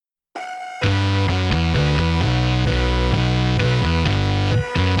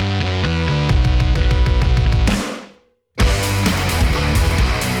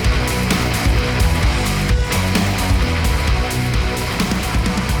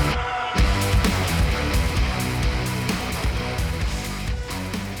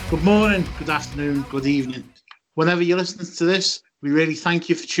Good morning, good afternoon, good evening. Whenever you're listening to this, we really thank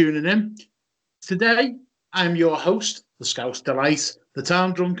you for tuning in. Today, I'm your host, the Scouse Delight, the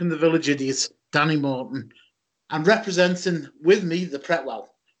town drunk and the village idiot, Danny Morton, and representing with me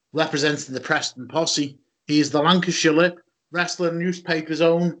representing the Preston Posse, he is the Lancashire Lip, wrestling newspaper's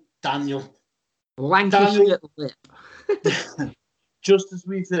own Daniel. Lancashire Lip. Just as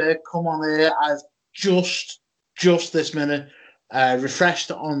we've come on here, I've just this minute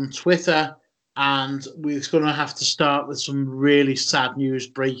refreshed on Twitter, and we're going to have to start with some really sad news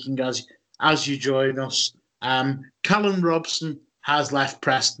breaking as you join us. Callum Robson has left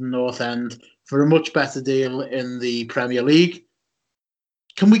Preston North End for a much better deal in the Premier League.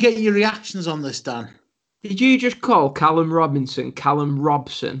 Can we get your reactions on this, Dan? Did you just call Callum Robinson Callum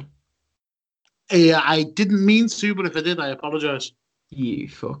Robson? Yeah, I didn't mean to, but if I did, I apologise. You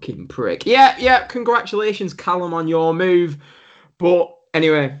fucking prick. Yeah, congratulations, Callum, on your move. But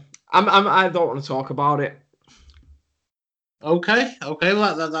anyway, I don't want to talk about it. Okay,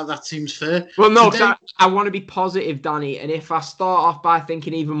 well, that seems fair. Well, no, because I want to be positive, Danny, and if I start off by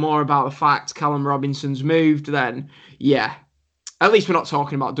thinking even more about the fact Callum Robinson's moved, then, yeah. At least we're not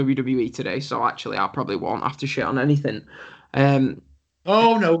talking about WWE today, so actually I probably won't have to shit on anything.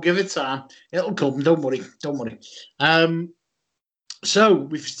 Oh, no, give it time. It'll come, don't worry. So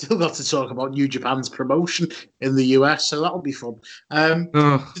we've still got to talk about New Japan's promotion in the US, so that'll be fun.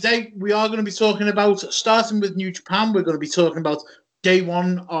 Today we are going to be talking about, starting with New Japan, we're going to be talking about day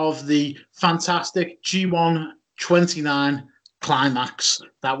one of the fantastic G1 29 climax.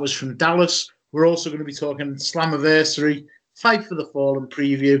 That was from Dallas. We're also going to be talking Slammiversary, Fight for the Fallen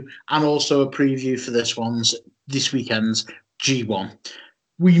preview, and also a preview for this weekend's G1.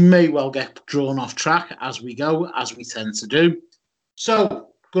 We may well get drawn off track as we go, as we tend to do. So,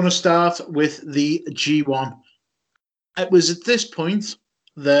 going to start with the G1. It was at this point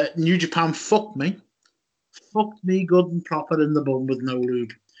that New Japan fucked me good and proper in the bum with no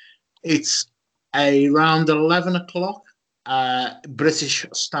lube. It's around 11 o'clock British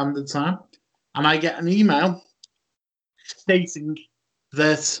Standard Time, and I get an email stating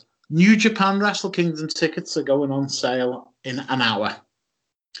that New Japan Wrestle Kingdom tickets are going on sale in an hour.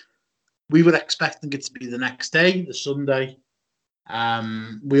 We were expecting it to be the next day, the Sunday.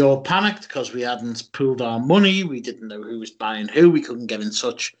 We all panicked because we hadn't pooled our money. We didn't know who was buying who. We couldn't get in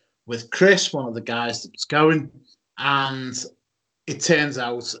touch with Chris, one of the guys that was going. And it turns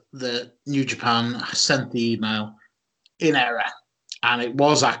out that New Japan sent the email in error. And it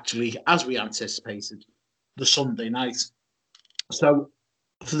was actually, as we anticipated, the Sunday night. So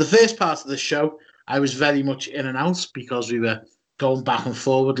for the first part of the show, I was very much in and out because we were going back and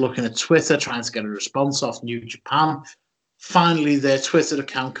forward, looking at Twitter, trying to get a response off New Japan. Finally, their Twitter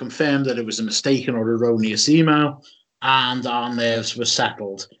account confirmed that it was a mistaken or erroneous email, and our nerves were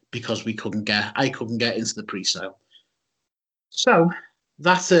settled because I couldn't get into the pre-sale. So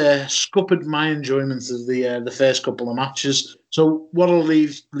that scuppered my enjoyment of the first couple of matches. So what I'll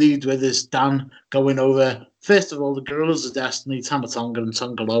lead with is Dan going over, first of all, the Gorillas of Destiny, Tama Tonga and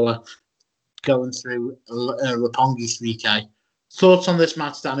Tongaloa going through Roppongi 3K. Thoughts on this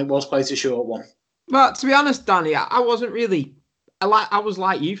match, Dan? It was quite a short one. Well, to be honest, Danny, I wasn't really... I was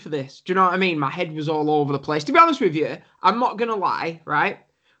like you for this. Do you know what I mean? My head was all over the place. To be honest with you, I'm not going to lie, right?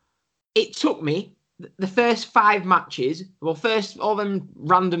 It took me the first 5 matches, first all them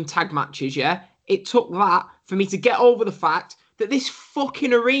random tag matches, yeah? It took that for me to get over the fact that this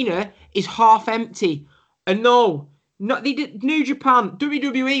fucking arena is half empty. And no, they did New Japan,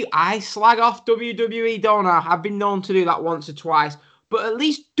 WWE. I slag off WWE, don't I? I've been known to do that once or twice. But at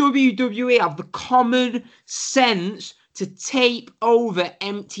least WWE have the common sense to tape over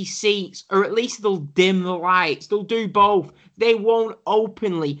empty seats, or at least they'll dim the lights. They'll do both. They won't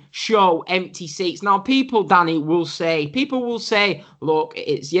openly show empty seats. Now, people will say, look,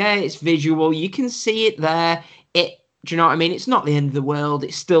 it's visual. You can see it there. Do you know what I mean? It's not the end of the world.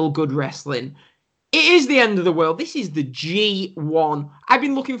 It's still good wrestling. It is the end of the world. This is the G1. I've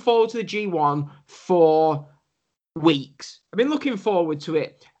been looking forward to the G1 for weeks. I've been looking forward to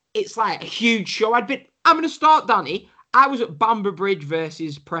it. It's like a huge show. I'm going to start, Danny. I was at Bamber Bridge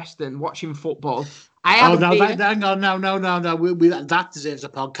versus Preston watching football. No. That deserves a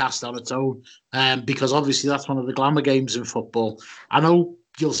podcast on its own, because obviously that's one of the glamour games in football. I know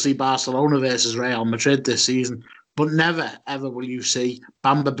you'll see Barcelona versus Real Madrid this season, but never, ever will you see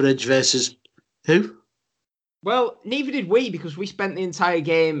Bamber Bridge versus who? Well, neither did we, because we spent the entire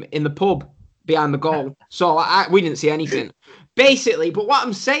game in the pub behind the goal. So we didn't see anything. Basically, but what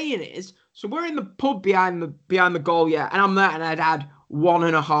I'm saying is, so we're in the pub behind the goal, yeah, and I'm there, and I'd had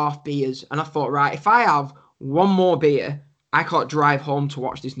 1.5 beers, and I thought, right, if I have one more beer, I can't drive home to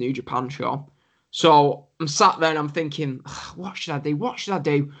watch this New Japan show. So I'm sat there and I'm thinking, what should I do? What should I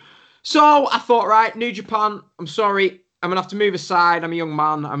do? So I thought, right, New Japan, I'm sorry. I'm going to have to move aside. I'm a young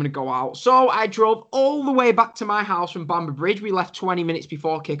man. I'm going to go out. So I drove all the way back to my house from Bamber Bridge. We left 20 minutes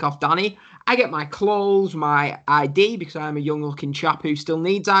before kickoff, Danny. I get my clothes, my ID, because I'm a young-looking chap who still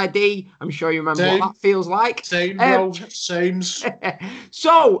needs ID. I'm sure you remember what that feels like. Same, bro. Same.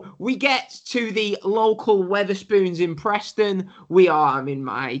 So we get to the local Weatherspoons in Preston. I'm in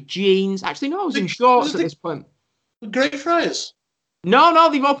my jeans. Actually, no, I was in shorts at this point. Greyfriars? No,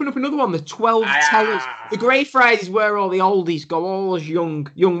 they've opened up another one. The 12 Tellers. The Greyfriars is where all the oldies go, all those young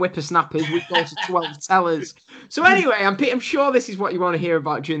whippersnappers. We go to 12 Tellers. So anyway, I'm sure this is what you want to hear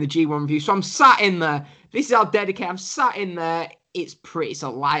about during the G1 review. So I'm sat in there. This is how dedicated I'm sat in there. It's a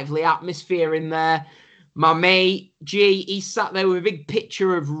lively atmosphere in there. My mate, G, he sat there with a big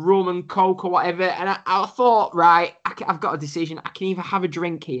picture of rum and coke or whatever. And I thought, right, I've got a decision. I can either have a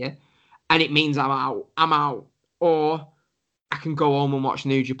drink here and it means I'm out. Or I can go home and watch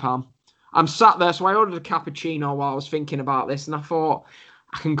New Japan. I'm sat there, so I ordered a cappuccino while I was thinking about this, and I thought,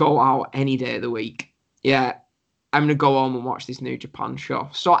 I can go out any day of the week. Yeah, I'm going to go home and watch this New Japan show.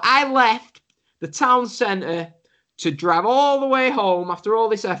 So I left the town centre to drive all the way home after all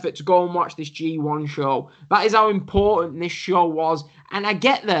this effort to go and watch this G1 show. That is how important this show was. And I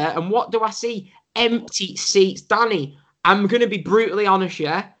get there, and what do I see? Empty seats. Danny, I'm going to be brutally honest,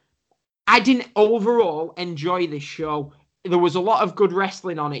 yeah? I didn't overall enjoy this show. There was a lot of good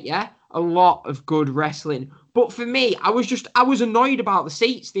wrestling on it, yeah? A lot of good wrestling. But for me, I was annoyed about the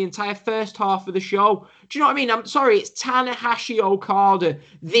seats the entire first half of the show. Do you know what I mean? I'm sorry, it's Tanahashi Okada,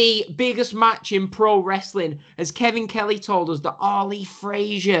 the biggest match in pro wrestling. As Kevin Kelly told us, the Ali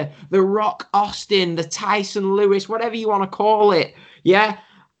Frazier, the Rock Austin, the Tyson Lewis, whatever you want to call it, yeah?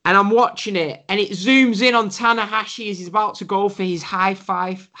 And I'm watching it, and it zooms in on Tanahashi as he's about to go for his high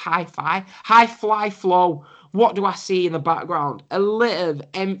fly flow. What do I see in the background? A litter of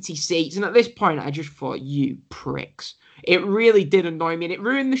empty seats. And at this point, I just thought, you pricks. It really did annoy me, and it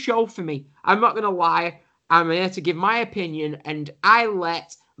ruined the show for me. I'm not going to lie. I'm here to give my opinion, and I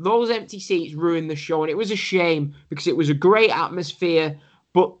let those empty seats ruin the show. And it was a shame because it was a great atmosphere,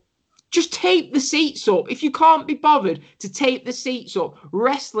 but just tape the seats up. If you can't be bothered to tape the seats up,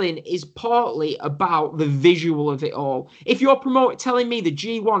 wrestling is partly about the visual of it all. If you're telling me the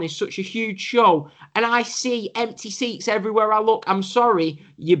G1 is such a huge show and I see empty seats everywhere I look, I'm sorry,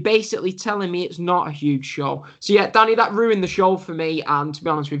 you're basically telling me it's not a huge show. So yeah, Danny, that ruined the show for me. And to be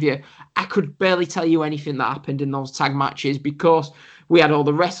honest with you, I could barely tell you anything that happened in those tag matches because we had all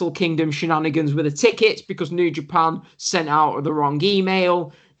the Wrestle Kingdom shenanigans with the tickets because New Japan sent out the wrong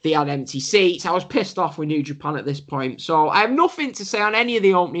email. They had empty seats. I was pissed off with New Japan at this point. So I have nothing to say on any of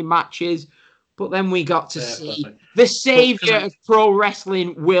the opening matches. But then we got to see the saviour of pro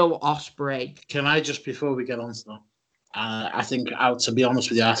wrestling, Will Ospreay. Can I just, before we get on to that, I think, to be honest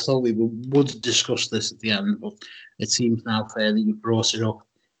with you, I thought we would discuss this at the end, but it seems now fair that you brought it up,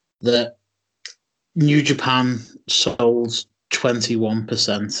 that New Japan sold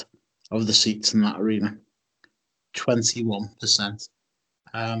 21% of the seats in that arena. 21%.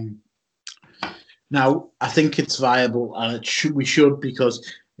 Now, I think it's viable, and we should, because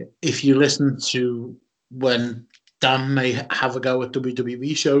if you listen to when Dan may have a go at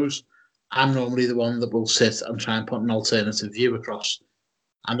WWE shows, I'm normally the one that will sit and try and put an alternative view across,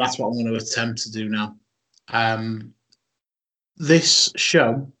 and that's what I'm going to attempt to do now. This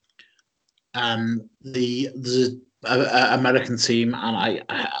show, the American team, and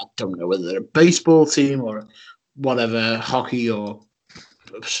I don't know whether they're a baseball team or whatever, hockey, or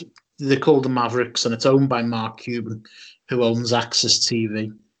they're called the Mavericks, and it's owned by Mark Cuban, who owns Access TV.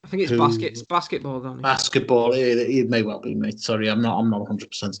 I think it's basketball, don't it? Basketball, it may well be, mate. Sorry, I'm not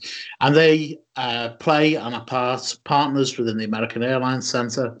 100%. And they play and are partners within the American Airlines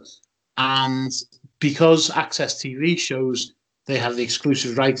Center. And because Access TV shows they have the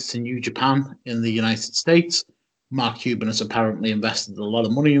exclusive rights to New Japan in the United States, Mark Cuban has apparently invested a lot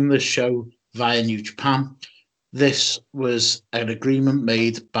of money in this show via New Japan. This was an agreement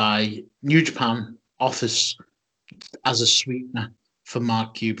made by New Japan office as a sweetener for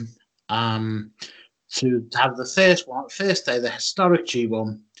Mark Cuban to have the first day, the historic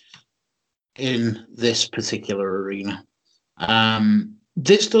G1 in this particular arena.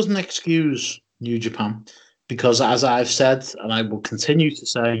 This doesn't excuse New Japan because, as I've said, and I will continue to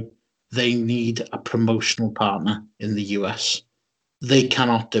say, they need a promotional partner in the US. They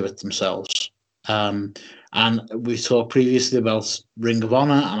cannot do it themselves. And we talked previously about Ring of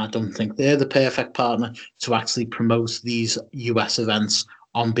Honor, and I don't think they're the perfect partner to actually promote these US events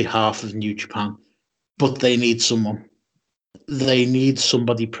on behalf of New Japan. But they need someone. they need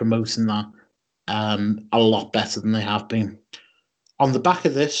somebody promoting that a lot better than they have been. On the back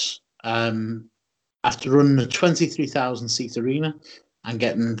of this, after running a 23,000-seat arena and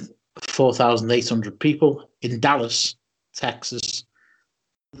getting 4,800 people in Dallas, Texas,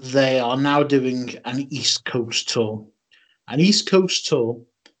 they are now doing an East Coast tour. An East Coast tour,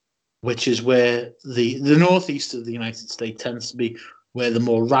 which is where the northeast of the United States tends to be where the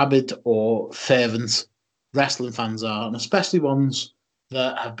more rabid or fervent wrestling fans are, and especially ones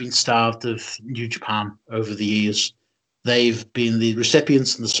that have been starved of New Japan over the years. They've been the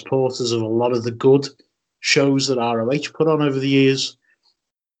recipients and the supporters of a lot of the good shows that ROH put on over the years.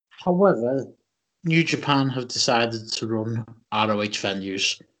 However, New Japan have decided to run ROH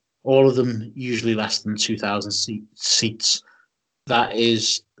venues, all of them usually less than 2,000 seats. That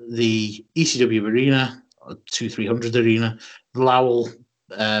is the ECW Arena, 2,300 Arena, Lowell,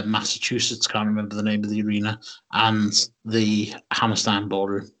 Massachusetts, can't remember the name of the arena, and the Hammerstein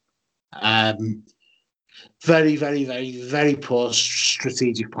Ballroom. Very, very, very, very poor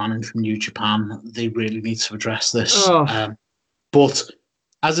strategic planning from New Japan. They really need to address this. But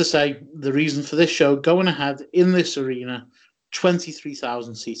as I say, the reason for this show going ahead in this arena,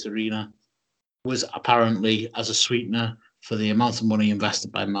 23,000-seat arena, was apparently as a sweetener for the amount of money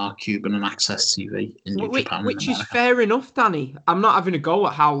invested by Mark Cuban and Access TV in New Japan. Which is fair enough, Danny. I'm not having a go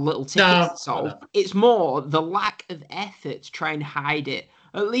at how little tickets sold. It's more the lack of effort to try and hide it.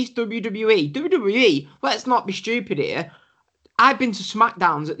 At least WWE, let's not be stupid here. I've been to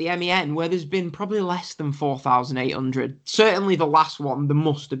SmackDowns at the MEN where there's been probably less than 4,800. Certainly the last one, there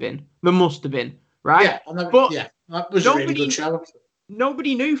must have been, right? Yeah, that was a really good show.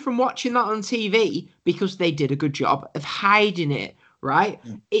 Nobody knew from watching that on TV because they did a good job of hiding it, right?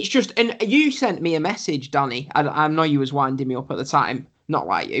 Mm. It's just, and you sent me a message, Danny. I know you was winding me up at the time, not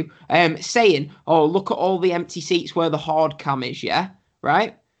like you, saying, oh, look at all the empty seats where the hard cam is, yeah?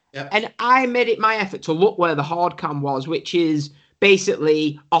 Right? Yeah. And I made it my effort to look where the hard cam was, which is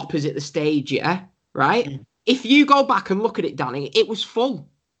basically opposite the stage, yeah? Right? Mm. If you go back and look at it, Danny, it was full.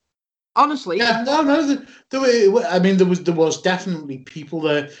 Honestly, yeah, no. I mean, there was definitely people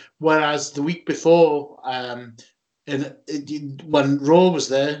there. Whereas the week before, when Raw was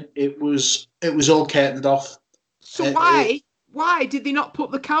there, it was all curtained off. So why did they not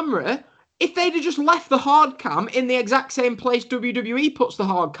put the camera? If they'd have just left the hard cam in the exact same place WWE puts the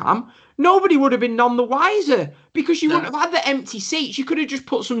hard cam, nobody would have been none the wiser because you wouldn't have had the empty seats. You could have just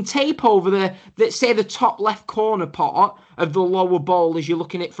put some tape over the top left corner part of the lower bowl as you're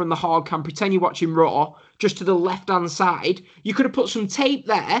looking at it from the hard cam. Pretend you're watching Raw, just to the left-hand side. You could have put some tape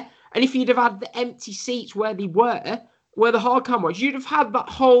there, and if you'd have had the empty seats where they were, where the hard cam was, you'd have had that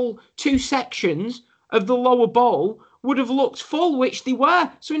whole two sections of the lower bowl would have looked full, which they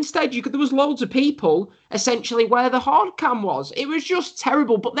were. So instead, there was loads of people essentially where the hard cam was. It was just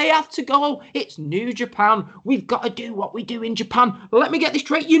terrible, but they have to go. It's New Japan. We've got to do what we do in Japan. Let me get this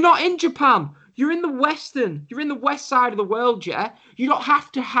straight. You're not in Japan. You're in the west side of the world, yeah? You don't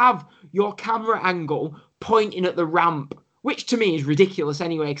have to have your camera angle pointing at the ramp, which to me is ridiculous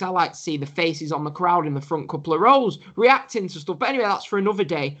anyway, because I like to see the faces on the crowd in the front couple of rows reacting to stuff. But anyway, that's for another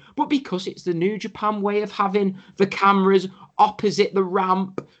day. But because it's the New Japan way of having the cameras opposite the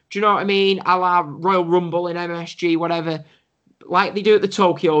ramp, do you know what I mean? A la Royal Rumble in MSG, whatever. Like they do at the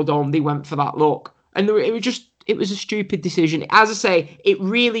Tokyo Dome, they went for that look. And it was a stupid decision. As I say, it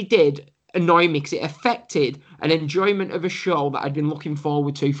really did annoy me because it affected an enjoyment of a show that I'd been looking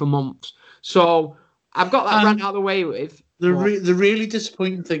forward to for months. So I've got that rant out of the way with. The really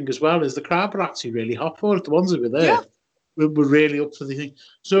disappointing thing as well is the crowd were actually really hot for it. The ones that were there were really up for the thing.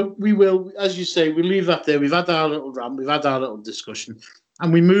 So we will, as you say, we leave that there. We've had our little rant, we've had our little discussion,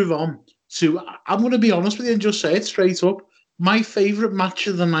 and we move on to, I'm going to be honest with you and just say it straight up, my favourite match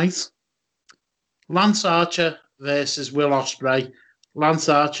of the night, Lance Archer versus Will Ospreay. Lance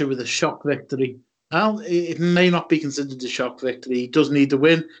Archer with a shock victory. Well, it may not be considered a shock victory. He does need to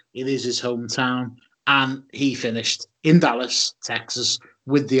win. It is his hometown. And he finished in Dallas, Texas,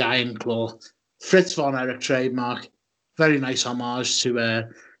 with the Iron Claw. Fritz Von Erich trademark. Very nice homage to the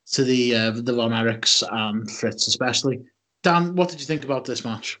Von Erichs and Fritz especially. Dan, what did you think about this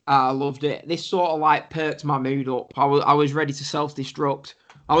match? I loved it. This sort of like perked my mood up. I was ready to self-destruct.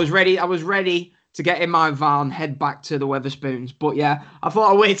 I was ready to get in my van, head back to the Weatherspoons. But yeah, I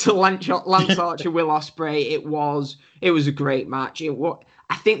thought I'd wait till Lance Archer, Will Ospreay. It was a great match.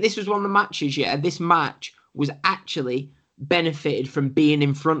 I think this was one of the matches, this match was actually benefited from being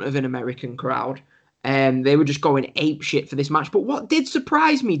in front of an American crowd. They were just going apeshit for this match. But what did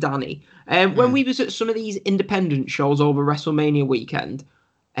surprise me, Danny, when we was at some of these independent shows over WrestleMania weekend,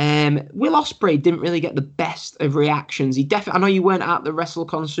 Will Ospreay didn't really get the best of reactions. I know you weren't at the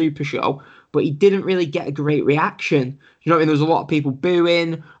WrestleCon Super Show, but he didn't really get a great reaction. You know what I mean? There was a lot of people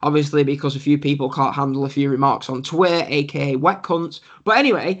booing, obviously, because a few people can't handle a few remarks on Twitter, aka wet cunts. But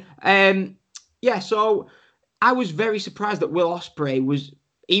anyway, so I was very surprised that Will Ospreay was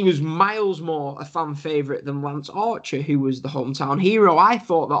miles more a fan favourite than Lance Archer, who was the hometown hero. I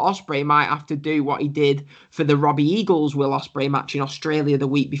thought that Ospreay might have to do what he did for the Robbie Eagles Will Ospreay match in Australia the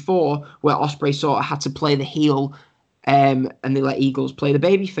week before, where Ospreay sort of had to play the heel and they let Eagles play the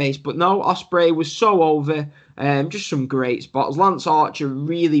babyface. But no, Ospreay was so over. Just some great spots. Lance Archer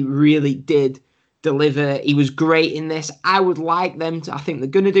really, really did deliver. He was great in this. I would like them to. I think they're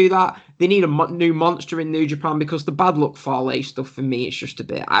going to do that. They need a new monster in New Japan, because the Bad Luck Fale stuff for me, it's just a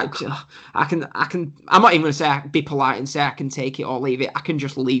bit. I'm not even going to say be polite and say I can take it or leave it. I can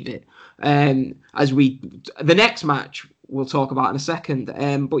just leave it. The next match we'll talk about in a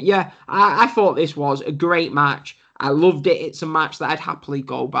second. But yeah, I thought this was a great match. I loved it. It's a match that I'd happily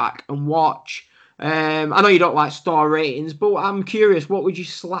go back and watch. I know you don't like star ratings, but I'm curious, what would you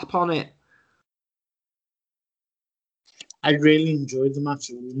slap on it? I really enjoyed the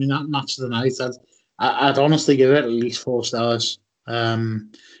match. I mean, that match of the night, I'd honestly give it at least 4 stars.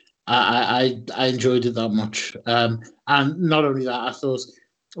 I enjoyed it that much. And not only that, I thought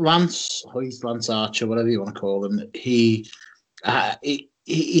Lance Archer, whatever you want to call him, he's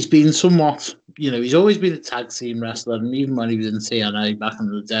been somewhat, he's always been a tag team wrestler, and even when he was in TNA back in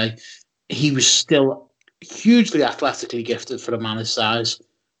the day, he was still hugely athletically gifted for a man his size.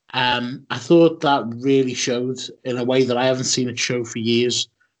 I thought that really showed in a way that I haven't seen it show for years.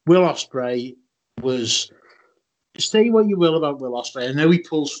 Will Ospreay was... Say what you will about Will Ospreay. I know he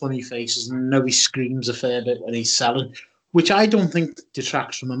pulls funny faces, and I know he screams a fair bit when he's selling, which I don't think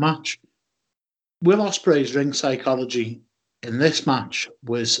detracts from the match. Will Ospreay's ring psychology in this match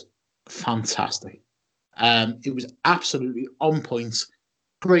was fantastic. It was absolutely on point.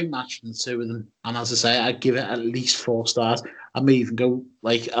 Great match from the two of them. And as I say, I'd give it at least 4 stars. I may even go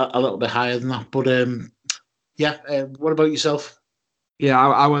like a little bit higher than that. But what about yourself? Yeah,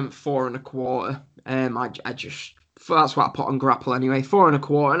 I went 4.25. I just... That's what I put on Grapple anyway,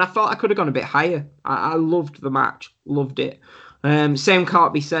 4.25, and I felt I could have gone a bit higher. I loved the match, loved it. Same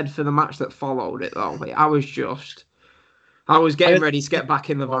can't be said for the match that followed it though. I was getting ready to get back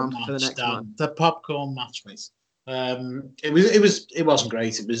in the van for the next one. The popcorn match, mate. It wasn't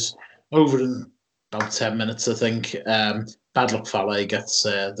great. It was over in about 10 minutes, I think. Bad Luck Fale gets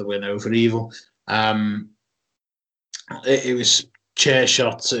the win over Evil. It was chair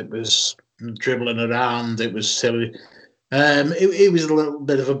shots. It was dribbling around. It was silly. It was a little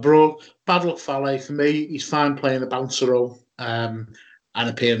bit of a brawl. Bad Luck Fale, for me, he's fine playing a bouncer role and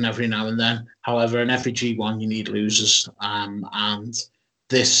appearing every now and then. However, in every G1, you need losers. And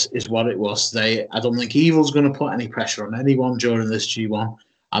this is what it was today. I don't think Evil's going to put any pressure on anyone during this G1.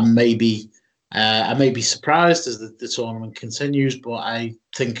 I may be surprised as the tournament continues, but I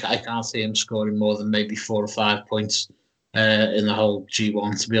think I can't see him scoring more than maybe 4 or 5 points in the whole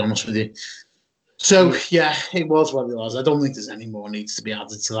G1, to be honest with you. So, yeah, it was what it was. I don't think there's any more needs to be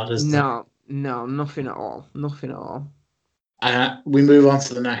added to that, is there? No, nothing at all. Nothing at all. We move on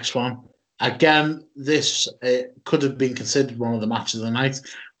to the next one. Again, this could have been considered one of the matches of the night.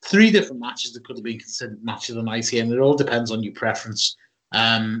 3 different matches that could have been considered match of the night here, and it all depends on your preference.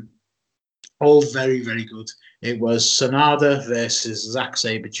 All very, very good. It was Sanada versus Zack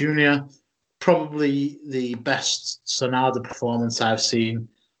Sabre Jr., probably the best Sanada performance I've seen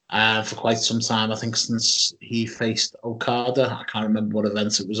for quite some time. I think since he faced Okada. I can't remember what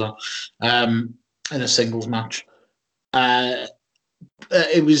event it was on, in a singles match.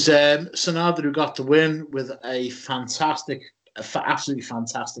 It was Sanada who got the win with a absolutely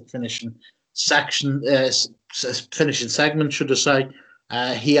fantastic finishing segment, should I say.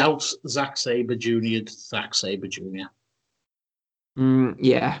 He outs Zack Sabre Jr. Zack Sabre Jr.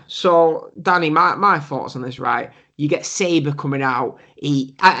 Yeah. So, Danny, my thoughts on this, right? You get Sabre coming out.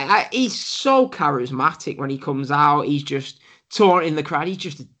 He's so charismatic when he comes out. He's just taunting the crowd. He's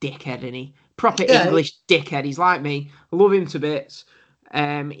just a dickhead, isn't he? Proper English dickhead. He's like me. I love him to bits.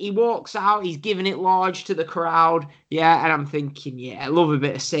 He walks out. He's giving it large to the crowd. Yeah, and I'm thinking, yeah, I love a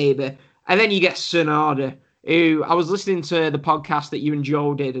bit of Sabre. And then you get Sanada, who I was listening to the podcast that you and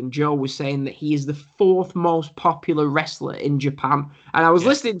Joe did, and Joe was saying that he is the 4th most popular wrestler in Japan. And I was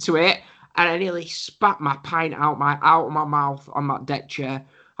listening to it, and I nearly spat my pint out of my mouth on that deck chair.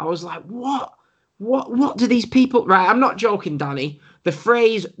 I was like, what do these people... Right, I'm not joking, Danny. The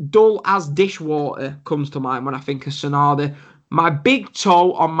phrase dull as dishwater comes to mind when I think of Sanada. My big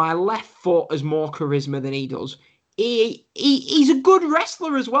toe on my left foot has more charisma than he does. he's a good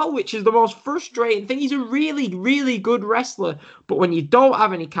wrestler as well, which is the most frustrating thing. He's a really, really good wrestler. But when you don't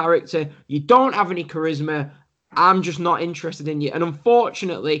have any character, you don't have any charisma, I'm just not interested in you. And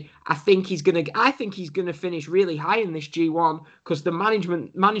unfortunately, I think he's gonna finish really high in this G1 because the management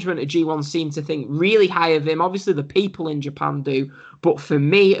of G1 seem to think really high of him. Obviously, the people in Japan do, but for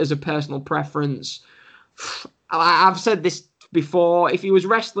me, as a personal preference, I've said this before. If he was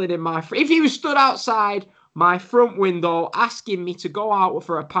wrestling if he was stood outside my front window asking me to go out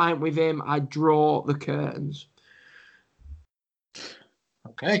for a pint with him, I'd draw the curtains.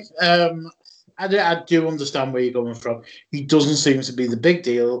 Okay. I do understand where you're coming from. He doesn't seem to be the big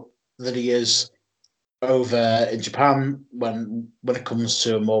deal that he is over in Japan when it comes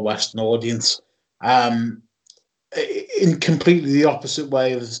to a more Western audience. In completely the opposite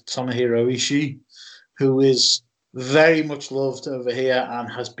way of Tomohiro Ishii, who is very much loved over here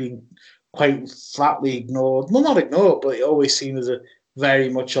and has been quite flatly ignored. Well, not ignored, but always seen as a very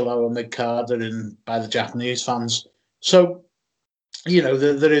much a lower mid-carder by the Japanese fans. So,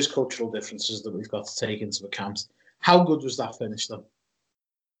 there is cultural differences that we've got to take into account. How good was that finish, though?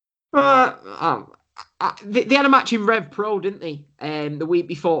 They had a match in Rev Pro, didn't they? The week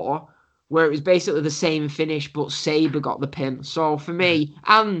before, where it was basically the same finish, but Sabre got the pin. So for me,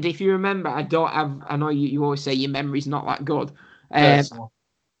 and if you remember, I know you always say your memory's not that good.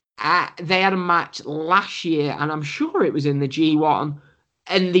 They had a match last year, and I'm sure it was in the G1,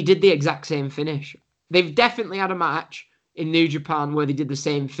 and they did the exact same finish. They've definitely had a match in New Japan where they did the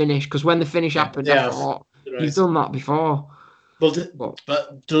same finish, because when the finish happened, I thought, you've done that before. But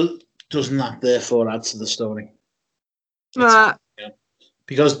doesn't that therefore add to the story?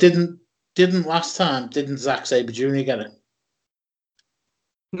 Because didn't last time, didn't Zack Sabre Jr. get it?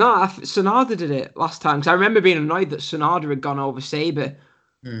 No, Sonada did it last time, because I remember being annoyed that Sonada had gone over Sabre.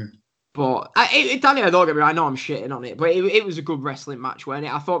 But Danny, don't get me wrong, I know I'm shitting on it, but it was a good wrestling match, wasn't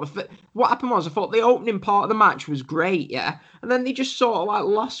it? I thought what happened was, I thought the opening part of the match was great, yeah, and then they just sort of like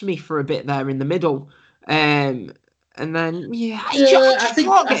lost me for a bit there in the middle, and then I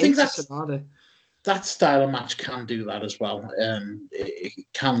think that style of match can do that as well. It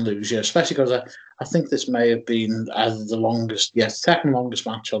can lose you, especially because I think this may have been either the longest, second longest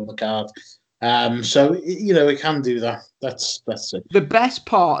match on the card. So it can do that. That's it. The best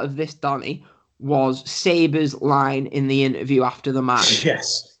part of this, Danny, was Sabre's line in the interview after the match.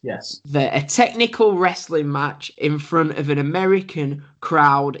 Yes. A technical wrestling match in front of an American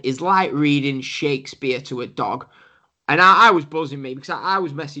crowd is like reading Shakespeare to a dog. And I was buzzing me because I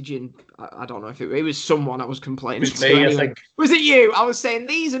was messaging. I don't know if it was someone I was complaining to. Me, anyway. I think. Was it you? I was saying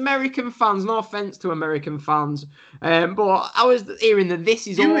these American fans. No offense to American fans, but I was hearing the "This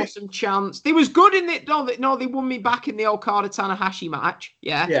is awesome" chants. They was good in it. No, they won me back in the Okada Tanahashi match.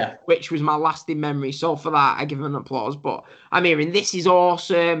 Yeah, which was my lasting memory. So for that, I give them an applause. But I'm hearing "This is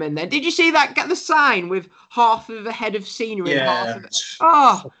awesome," and then did you see that? Get the sign with half of a head of scenery and half of it.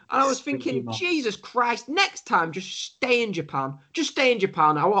 And I was thinking, Jesus Christ! Next time, just stay in Japan. Just stay in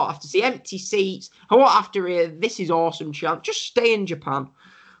Japan. I won't have to see empty seats. I won't have to hear "This is awesome" chant. Just stay in Japan.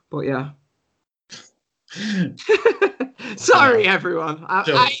 But yeah. Sorry, everyone.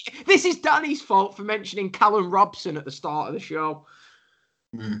 This is Danny's fault for mentioning Callum Robson at the start of the show.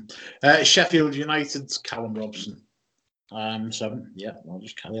 Sheffield United's Callum Robson. I'll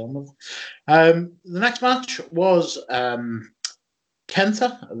just carry on with. The next match was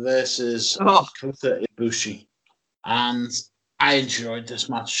Kenta versus Kota Ibushi, and I enjoyed this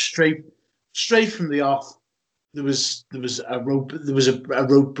match straight from the off. There was a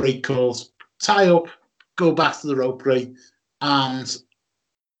rope break called, tie up, go back to the rope break, and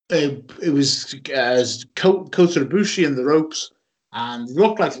it was Kota Ibushi in the ropes, and it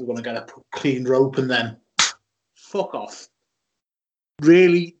looked like they were going to get a clean rope, and then fuck off.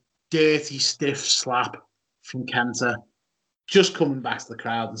 Really dirty, stiff slap from Kenta, just coming back to the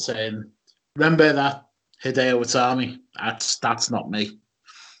crowd and saying, "Remember that Hideo Itami? That's not me."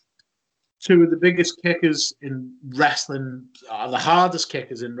 Two of the biggest kickers in wrestling, the hardest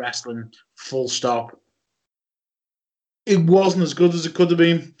kickers in wrestling, full stop. It wasn't as good as it could have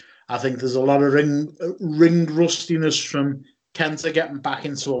been. I think there's a lot of ring rustiness from Kenta getting back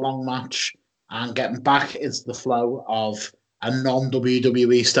into a long match and getting back into the flow of a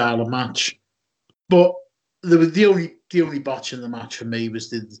non-WWE style of match. But the only botch in the match for me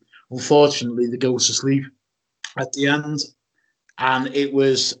was unfortunately the go to sleep at the end. And it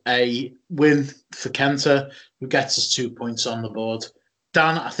was a win for Kenta, who gets us 2 points on the board.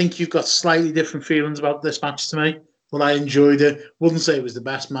 Dan, I think you've got slightly different feelings about this match to me, but I enjoyed it. Wouldn't say it was the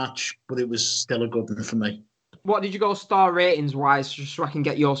best match, but it was still a good one for me. What did you go star ratings wise, just so I can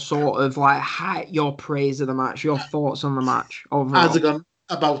get your sort of like your praise of the match, your thoughts on the match overall? I'd have gone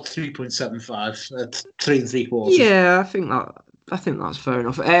about 3.75 at 3 3/4. Yeah, I think that's fair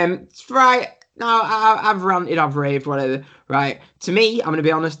enough. Right now, I've ranted, I've raved, whatever. Right, to me, I'm gonna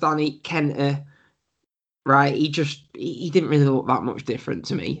be honest, Danny Kenta. Right, he didn't really look that much different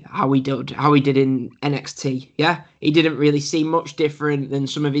to me. How he did in NXT. Yeah, he didn't really seem much different than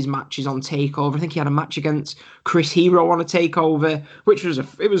some of his matches on Takeover. I think he had a match against Chris Hero on a Takeover, which was a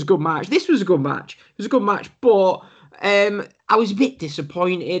good match. This was a good match. It was a good match, but I was a bit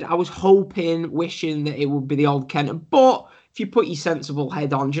disappointed. I was hoping, wishing that it would be the old Kenta. But if you put your sensible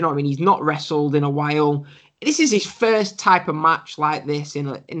head on, do you know what I mean? He's not wrestled in a while. This is his first type of match like this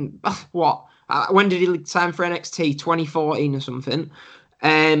in what? When did he sign for NXT? 2014 or something.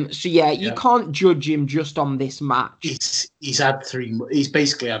 So you can't judge him just on this match. He's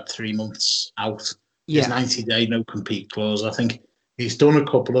basically had 3 months out. His 90-day no compete clause. I think he's done a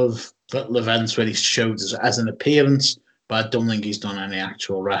couple of little events where he's showed as an appearance, but I don't think he's done any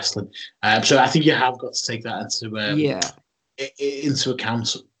actual wrestling. So I think you have got to take that into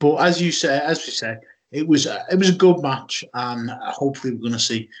account. But as we said, it was a good match, and hopefully we're going to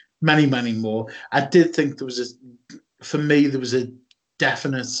see many, many more. I did think there was a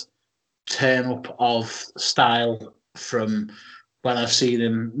definite turn up of style from when I've seen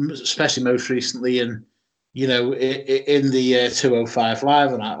him, especially most recently in the 205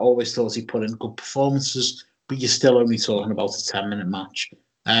 Live, and I always thought he put in good performances, but you're still only talking about a 10-minute match.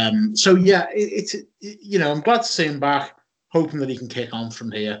 I'm glad to see him back, hoping that he can kick on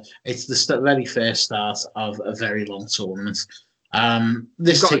from here. It's the very first start of a very long tournament.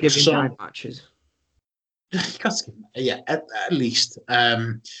 This takes some matches. At least.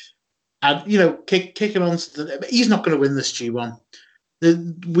 And kicking on to he's not going to win this G1.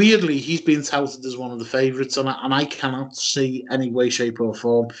 Weirdly, he's been touted as one of the favourites, and I cannot see any way, shape, or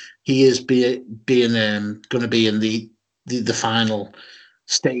form he is going to be in the final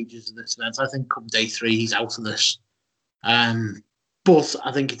stages of this event. I think come day 3, he's out of this. But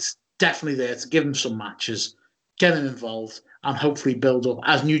I think it's definitely there to give him some matches, get him involved, and hopefully build up,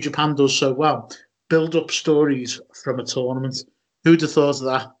 as New Japan does so well, build up stories from a tournament. Who'd have thought of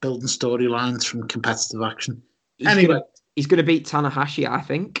that, building storylines from competitive action? He's going to beat Tanahashi, I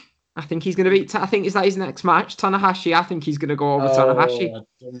think. I think he's going to beat... I think, is that his next match? Tanahashi, I think he's going to go over Tanahashi.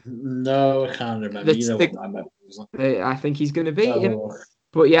 No, I can't remember. I think he's going to beat him.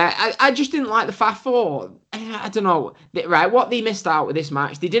 But yeah, I just didn't like the Fast Four. I don't know. Right, what they missed out with this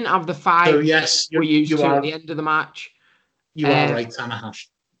match, they didn't have the 5 we used to at the end of the match. You are right, Tanahashi.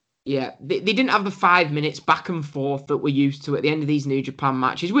 Yeah, they didn't have the 5 minutes back and forth that we're used to at the end of these New Japan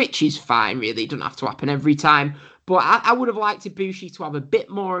matches, which is fine, really. It doesn't have to happen every time. But I would have liked Ibushi to have a bit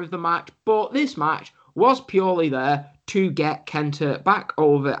more of the match. But this match was purely there to get Kenta back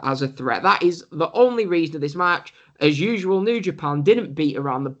over as a threat. That is the only reason of this match. As usual, New Japan didn't beat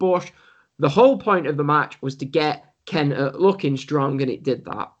around the bush. The whole point of the match was to get Kenta looking strong, and it did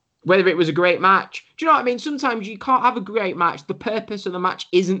that. Whether it was a great match, do you know what I mean? Sometimes you can't have a great match. The purpose of the match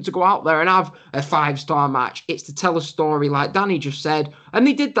isn't to go out there and have a 5-star match. It's to tell a story like Danny just said. And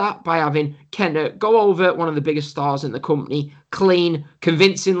they did that by having Kenta go over one of the biggest stars in the company, clean,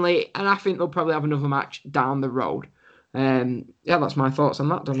 convincingly. And I think they'll probably have another match down the road. That's my thoughts on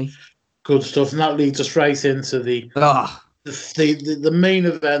that, Danny. Good stuff. And that leads us right into the main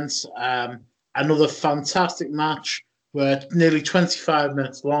event. Another fantastic match. We're nearly 25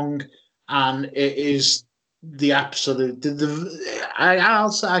 minutes long, and it is the absolute.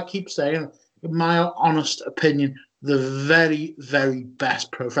 I keep saying, in my honest opinion, the very, very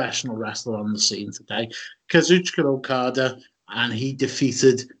best professional wrestler on the scene today, Kazuchika Okada, and he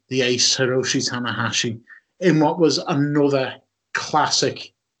defeated the ace Hiroshi Tanahashi in what was another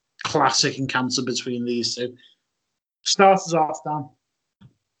classic encounter between these two. Starters off, Dan.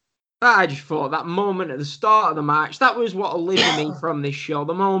 I just thought that moment at the start of the match, that was what eluded me from this show.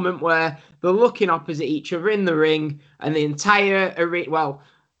 The moment where they're looking opposite each other in the ring, and the entire arena,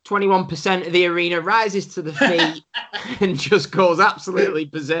 21% of the arena rises to the feet and just goes absolutely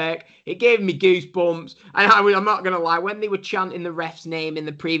berserk. It gave me goosebumps. And I'm not going to lie, when they were chanting the ref's name in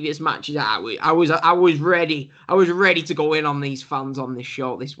the previous matches, I was ready. I was ready to go in on these fans on this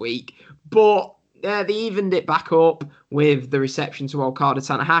show this week. But they evened it back up with the reception to Okada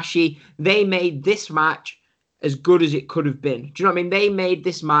Tanahashi. They made this match as good as it could have been. Do you know what I mean? They made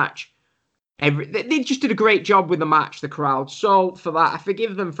this match. They just did a great job with the match, the crowd. So for that, I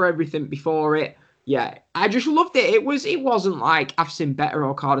forgive them for everything before it. Yeah, I just loved it. It wasn't like I've seen better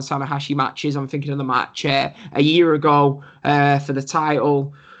Okada Tanahashi matches. I'm thinking of the match a year ago for the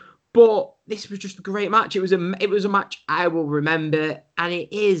title. But this was just a great match. It was a match I will remember, and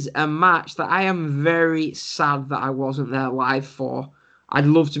it is a match that I am very sad that I wasn't there live for. I'd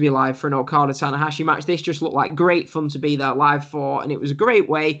love to be live for an Okada Tanahashi match. This just looked like great fun to be there live for, and it was a great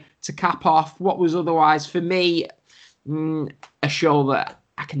way to cap off what was otherwise, for me, a show that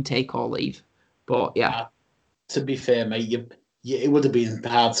I can take or leave. But yeah. To be fair, mate, it would have been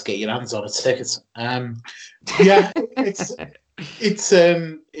hard to get your hands on a ticket. Yeah,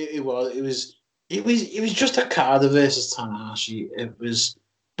 it was just Okada versus Tanahashi. It was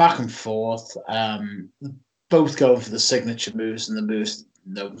back and forth, both going for the signature moves and the moves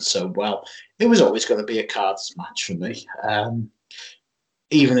known so well. It was always going to be a Okada's match for me.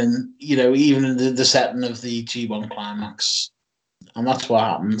 Even in the setting of the G1 climax, and that's what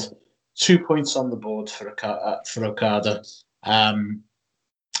happened. 2 points on the board for Okada. And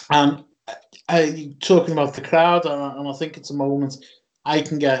talking about the crowd, and I think it's a moment I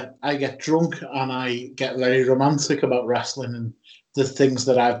get drunk and I get very romantic about wrestling and the things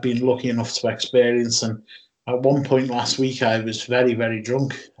that I've been lucky enough to experience. And at one point last week, I was very, very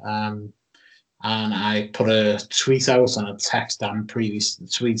drunk, and I put a tweet out and a text down previous to the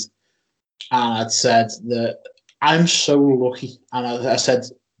tweet, and I'd said that I'm so lucky, and I said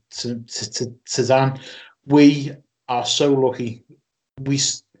to Dan, we are so lucky. We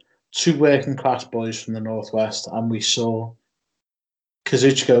two working class boys from the Northwest, and we saw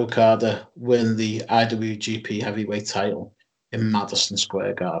Kazuchika Okada win the IWGP Heavyweight title in Madison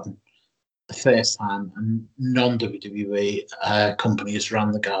Square Garden. The first time a non-WWE company has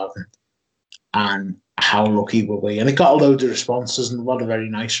ran the Garden, and how lucky were we? And it got a load of responses, and a lot of very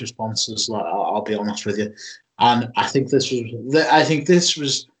nice responses. I'll be honest with you, and I think this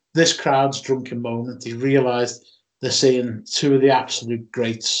was this crowd's drunken moment. They realised they're seeing two of the absolute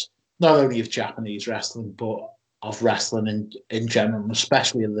greats, not only of Japanese wrestling, but of wrestling in general,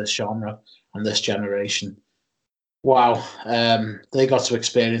 especially in this genre and this generation. Wow, they got to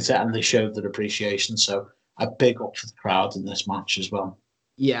experience it, and they showed their appreciation. So a big up for the crowd in this match as well.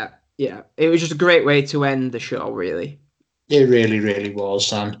 Yeah. It was just a great way to end the show, really. It really, really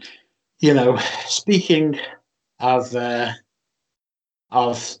was. And, speaking of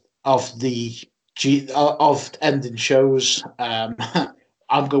ending shows,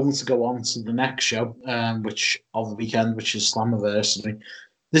 I'm going to go on to the next show, which of the weekend, which is Slammiversary.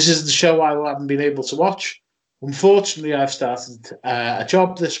 This is the show I haven't been able to watch. Unfortunately, I've started a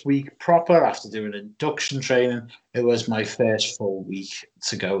job this week proper after doing induction training. It was my first full week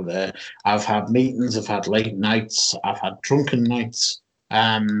to go there. I've had meetings, I've had late nights, I've had drunken nights,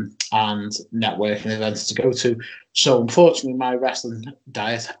 and networking events to go to. So unfortunately, my wrestling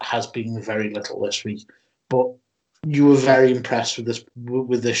diet has been very little this week. But you were very impressed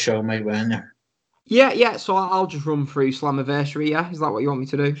with this show, mate, weren't you? Yeah. So I'll just run through Slammiversary. Yeah, is that what you want me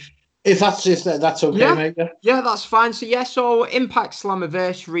to do? If that's okay, mate. Yeah, that's fine. So Impact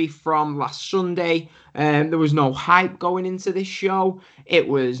Slammiversary from last Sunday. There was no hype going into this show. It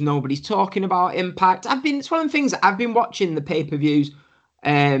was nobody's talking about Impact. It's one of the things I've been watching the pay-per-views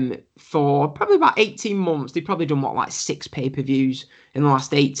for probably about 18 months. They've probably done 6 pay-per-views in the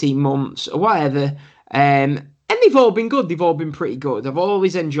last 18 months or whatever. And they've all been good. They've all been pretty good. I've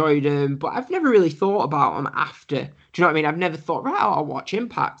always enjoyed them, but I've never really thought about them after. Do you know what I mean? I've never thought, right, I'll watch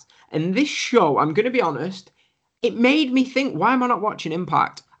Impact. And this show, I'm going to be honest, it made me think, why am I not watching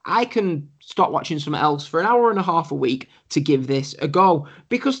Impact? I can stop watching something else for an hour and a half a week to give this a go.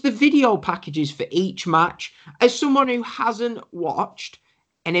 Because the video packages for each match, as someone who hasn't watched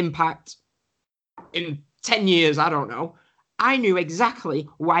an Impact in 10 years, I don't know, I knew exactly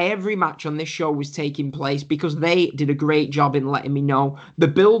why every match on this show was taking place because they did a great job in letting me know. The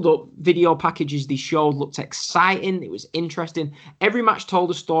build-up video packages they showed looked exciting. It was interesting. Every match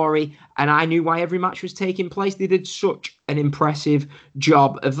told a story, and I knew why every match was taking place. They did such an impressive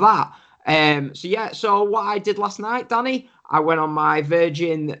job of that. So what I did last night, Danny, I went on my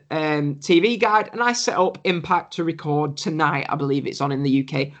Virgin TV guide, and I set up Impact to record tonight. I believe it's on in the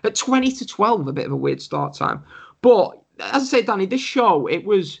UK at 20 to 12, a bit of a weird start time. But as I say, Danny, this show, it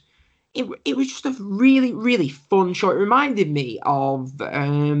was just a really, really fun show. It reminded me of,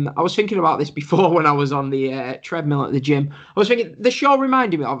 I was thinking about this before when I was on the treadmill at the gym. I was thinking, the show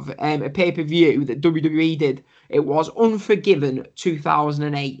reminded me of a pay-per-view that WWE did. It was Unforgiven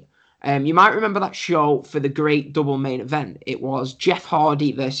 2008. You might remember that show for the great double main event. It was Jeff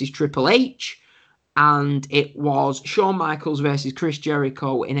Hardy versus Triple H, and it was Shawn Michaels versus Chris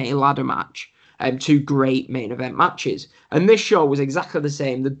Jericho in a ladder match. 2 great main event matches. And this show was exactly the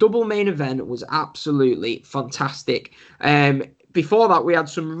same. The double main event was absolutely fantastic. before that, we had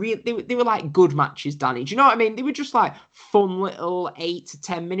some they were like good matches, Danny. Do you know what I mean? They were just like fun little 8 to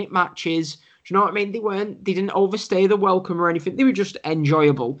 10 minute matches. Do you know what I mean? They didn't overstay the welcome or anything. They were just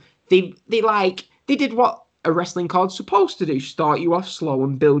enjoyable. They did what a wrestling card's supposed to do: start you off slow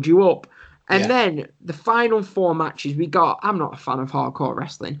and build you up. And then the final 4 matches we got. I'm not a fan of hardcore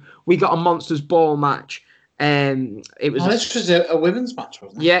wrestling. We got a Monsters Ball match. It was this was a women's match,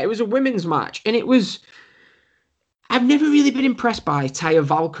 wasn't it? Yeah, it was a women's match, and it was. I've never really been impressed by Taya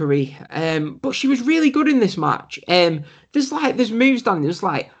Valkyrie, but she was really good in this match. There's moves done. There's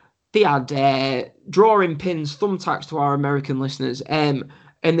like they had drawing pins, thumbtacks to our American listeners, and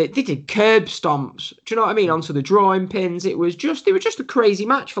they did curb stomps. Do you know what I mean? Onto the drawing pins. It was just a crazy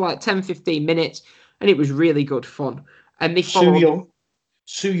match for like 10, 15 minutes, and it was really good fun. And they followed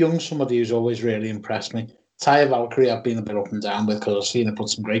Sue Young, somebody who's always really impressed me. Taya Valkyrie, I've been a bit up and down with because I've seen her put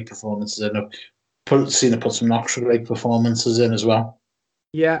some great performances in. I've seen her put some not so great performances in as well.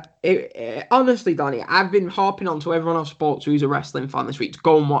 Yeah, honestly, Danny, I've been harping on to everyone I've spoke to who's a wrestling fan this week to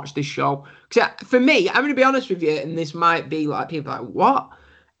go and watch this show. Because for me, I'm going to be honest with you, and this might be like people are like, what?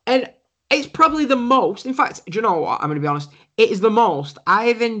 And it's probably the most, in fact, do you know what? I'm going to be honest. It is the most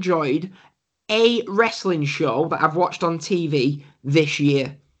I've enjoyed a wrestling show that I've watched on TV this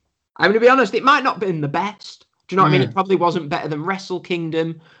year. I'm going to be honest, it might not have been the best. Do you know what I mean? It probably wasn't better than Wrestle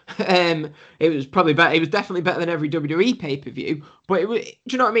Kingdom. It was probably better. It was definitely better than every WWE pay-per-view. But do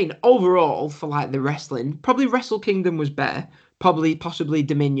you know what I mean? Overall, for like the wrestling, probably Wrestle Kingdom was better. Possibly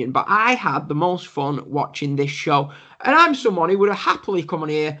Dominion. But I had the most fun watching this show. And I'm someone who would have happily come on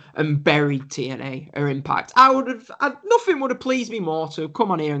here and buried TNA or Impact. Nothing would have pleased me more to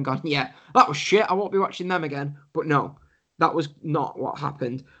come on here and gone, yeah, that was shit. I won't be watching them again. But no, that was not what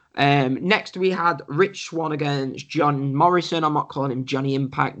happened. Next we had Rich Swann against John Morrison. I'm not calling him Johnny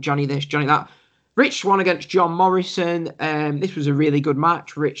Impact, Johnny this, Johnny that. Rich Swann against John Morrison. This was a really good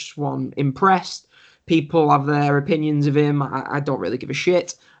match. Rich Swann impressed. People have their opinions of him. I don't really give a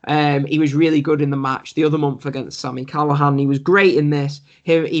shit. He was really good in the match the other month against Sami Callihan. He was great in this.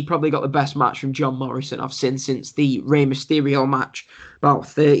 He probably got the best match from John Morrison I've seen since the Rey Mysterio match about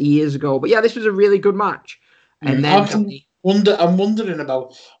 30 years ago. But yeah, this was a really good match. And then I'm wondering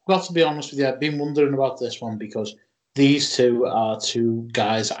about. I've got to be honest with you. I've been wondering about this one because these two are two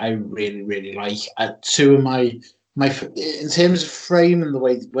guys I really, really like. Two of my in terms of frame and the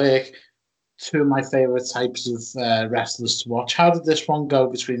way they work, two of my favorite types of wrestlers to watch. How did this one go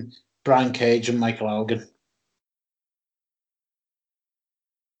between Brian Cage and Michael Elgin?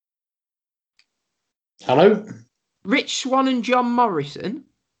 Hello, Rich Swann and John Morrison.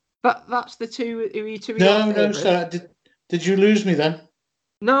 That's the two. Who are you two? No, sorry. Did you lose me then?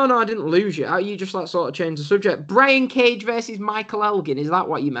 No, I didn't lose you. You just like sort of changed the subject. Brian Cage versus Michael Elgin. Is that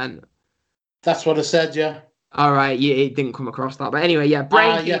what you meant? That's what I said, yeah. All right, it didn't come across that. But anyway, yeah,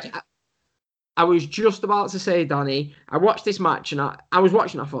 Brian Cage. Yeah. I was just about to say, Danny, I watched this match and I was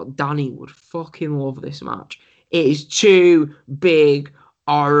watching, I thought, Danny would fucking love this match. It is two big,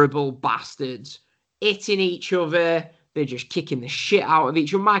 horrible bastards hitting each other. They're just kicking the shit out of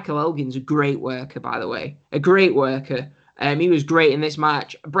each other. Michael Elgin's a great worker, by the way. A great worker. He was great in this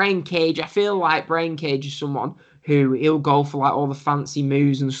match. Brian Cage, I feel like Brian Cage is someone who he'll go for like all the fancy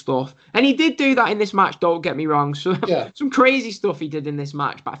moves and stuff. And he did do that in this match, don't get me wrong. So some crazy stuff he did in this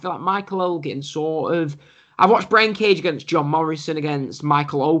match. But I feel like Michael Elgin sort of... I watched Brian Cage against John Morrison, against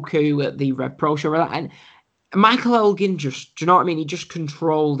Michael Oku at the Rev Pro show. And Michael Elgin just, do you know what I mean? He just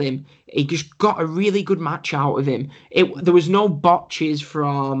controlled him. He just got a really good match out of him. There was no botches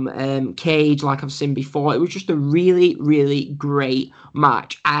from Cage like I've seen before. It was just a really, really great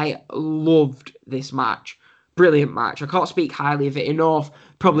match. I loved this match. Brilliant match. I can't speak highly of it enough.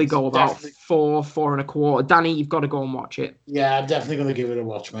 Probably go about 4 and a quarter. Danny, you've got to go and watch it. Yeah, I'm definitely going to give it a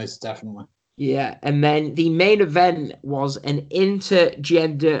watch, mate. Definitely. Yeah, and then the main event was an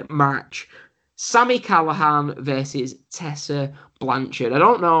intergender match. Sami Callihan versus Tessa Blanchard. I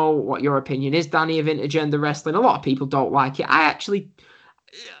don't know what your opinion is, Danny, of intergender wrestling. A lot of people don't like it. I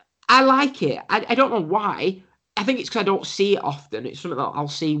like it. I don't know why. I think it's because I don't see it often. It's something that I'll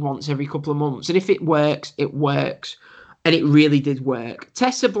see once every couple of months. And if it works, it works. And it really did work.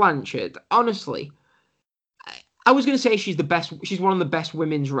 Tessa Blanchard, honestly, I was going to say she's the best. She's one of the best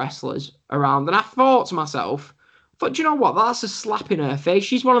women's wrestlers around. And I thought to myself, but do you know what? That's a slap in her face.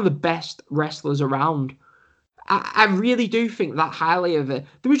 She's one of the best wrestlers around. I really do think that highly of her.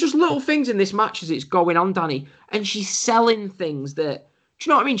 There was just little things in this match as it's going on, Danny. And she's selling things that, do you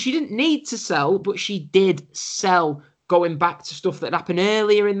know what I mean? She didn't need to sell, but she did sell, going back to stuff that happened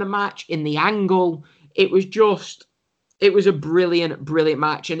earlier in the match, in the angle. It was just It was a brilliant, brilliant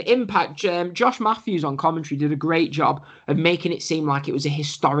match. And Impact, Josh Matthews on commentary did a great job of making it seem like it was a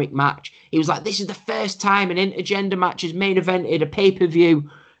historic match. He was like, this is the first time an intergender match is main evented a pay-per-view.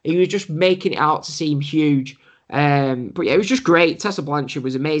 He was just making it out to seem huge. But yeah, it was just great. Tessa Blanchard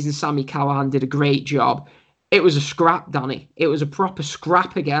was amazing. Sami Callihan did a great job. It was a scrap, Danny. It was a proper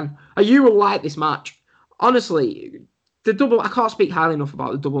scrap again. You will like this match. Honestly, I can't speak highly enough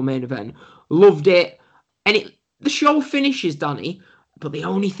about the double main event. Loved it. And the show finishes, Danny, but the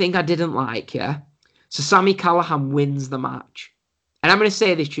only thing I didn't like, so Sami Callihan wins the match. And I'm going to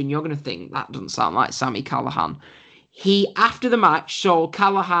say this to you, and you're going to think that doesn't sound like Sami Callihan. He, after the match, so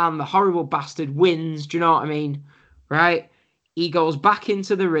Callihan, the horrible bastard, wins, do you know what I mean? Right? He goes back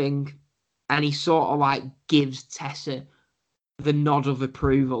into the ring, and he sort of like gives Tessa the nod of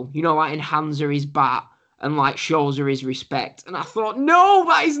approval. You know, like, and hands her his bat and like shows her his respect. And I thought, no,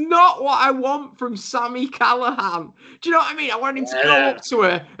 that is not what I want from Sami Callihan. Do you know what I mean? I wanted him to go up to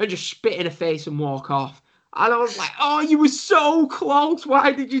her and just spit in her face and walk off. And I was like, oh, you were so close.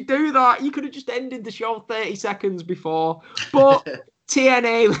 Why did you do that? You could have just ended the show 30 seconds before. But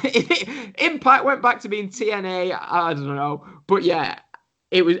TNA, Impact went back to being TNA. I don't know. But yeah,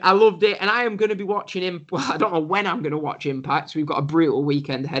 I loved it, and I am going to be watching him. Well, I don't know when I'm going to watch Impact, so we've got a brutal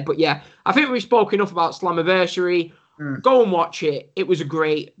weekend ahead. But yeah, I think we've spoken enough about Slammiversary. Go and watch it. It was a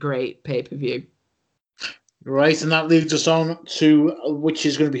great, great pay-per-view. Right, and that leads us on to which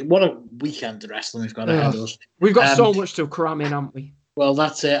is going to be what a weekend of wrestling we've got ahead of us. We've got so much to cram in, haven't we? Well,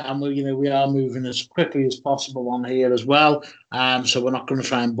 that's it, and we are moving as quickly as possible on here as well. So we're not going to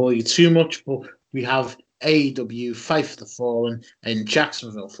try and bore you too much, but we have AEW Fight for the Fallen in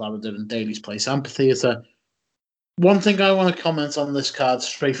Jacksonville, Florida, and Daly's Place Amphitheater. One thing I want to comment on this card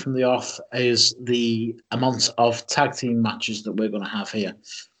straight from the off is the amount of tag team matches that we're going to have here.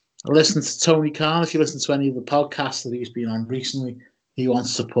 I listened to Tony Khan. If you listen to any of the podcasts that he's been on recently, he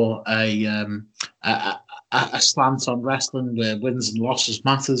wants to put a slant on wrestling where wins and losses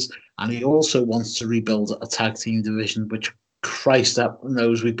matters, and he also wants to rebuild a tag team division, which Christ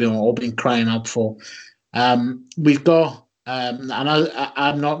knows we've all been crying out for. We've got, and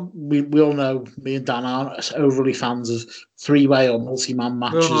I'm not. We all know me and Dan aren't overly fans of three-way or multi-man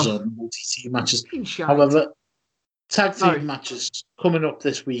matches or multi-team matches. However, tag team matches coming up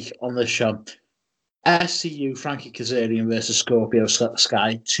this week on this show. SCU Frankie Kazarian versus Scorpio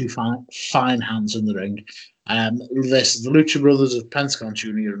Sky, two fine hands in the ring. This is the Lucha Brothers of Pentagon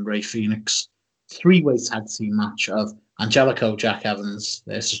Jr. and Ray Phoenix. Three-way tag team match of Angelico, Jack Evans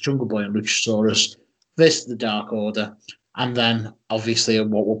versus Jungle Boy and Luchasaurus. This the Dark Order, and then obviously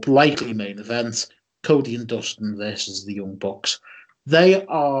what will likely main event, Cody and Dustin versus the Young Bucks.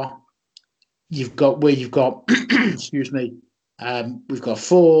 You've got excuse me, we've got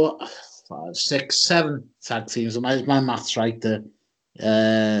 4, 5, 6, 7 tag teams. My math's right there.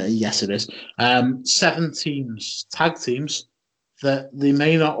 Yes, it is. 7 teams, tag teams, that they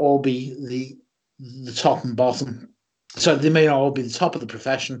may not all be the top and bottom. So they may not all be the top of the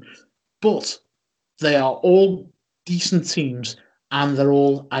profession, but they are all decent teams and they're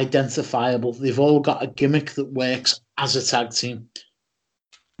all identifiable. They've all got a gimmick that works as a tag team.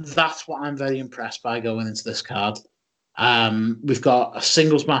 That's what I'm very impressed by going into this card. We've got a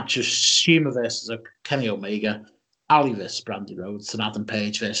singles match of Shima versus Kenny Omega, Ali versus Brandy Rhodes, and Adam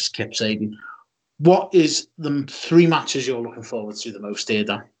Page versus Kip Sabian. What is the 3 matches you're looking forward to the most here,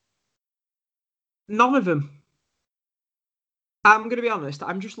 Dan? None of them. I'm going to be honest,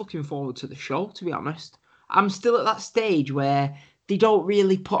 I'm just looking forward to the show, to be honest. I'm still at that stage where they don't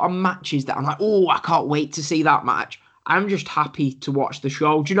really put on matches that I'm like, oh, I can't wait to see that match. I'm just happy to watch the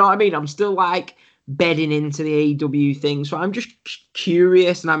show. Do you know what I mean? I'm still like bedding into the AEW thing. So I'm just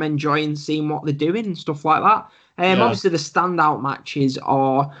curious and I'm enjoying seeing what they're doing and stuff like that. Obviously, the standout matches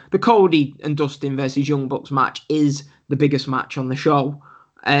are the Cody and Dustin versus Young Bucks match is the biggest match on the show.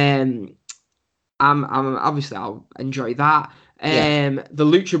 I'm obviously I'll enjoy that. The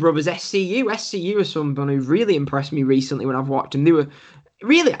Lucha Brothers SCU is someone who really impressed me recently when I've watched them. They were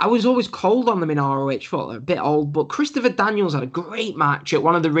really, I was always cold on them in ROH. Thought they're a bit old, but Christopher Daniels had a great match at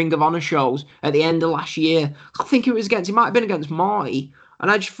one of the Ring of Honor shows at the end of last year. I think it might have been against Marty. And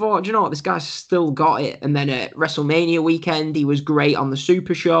I just thought, you know what, this guy's still got it. And then at WrestleMania weekend, he was great on the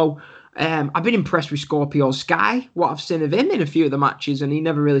Super Show. I've been impressed with Scorpio Sky, what I've seen of him in a few of the matches, and he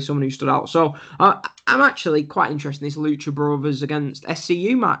never really someone who stood out. So I'm actually quite interested in this Lucha Brothers against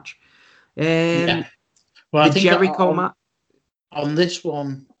SCU match. Well, I think Jericho match. On this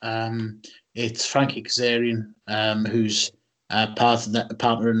one, it's Frankie Kazarian, who's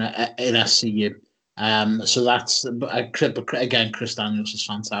partner in SCU. So that's again, Chris Daniels is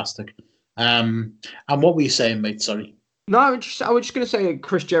fantastic. And what were you saying, mate? Sorry. No, I was just going to say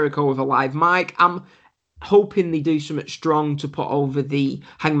Chris Jericho with a live mic. I'm hoping they do something strong to put over the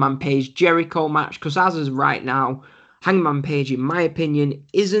Hangman Page Jericho match, because as is right now, Hangman Page, in my opinion,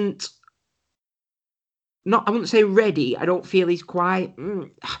 isn't not. I wouldn't say ready. I don't feel he's quite.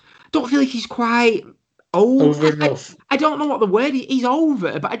 Don't feel like he's quite old. Over enough. I don't know what the word is. He's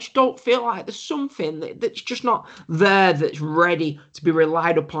over, but I just don't feel like there's something that's just not there that's ready to be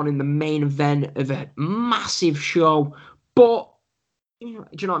relied upon in the main event of a massive show. But do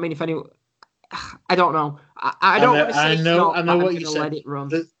you know what I mean? If anyone, I don't know. I don't want to say I know what you said. Let it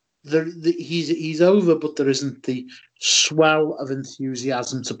run. He's over, but there isn't the swell of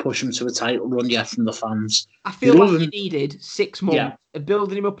enthusiasm to push him to a title run yet from the fans. I feel like he needed 6 months of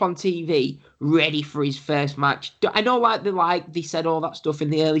building him up on TV, ready for his first match. I know, they said all that stuff in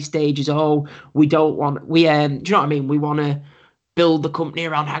the early stages. Oh, we don't want do you know what I mean? We want to build the company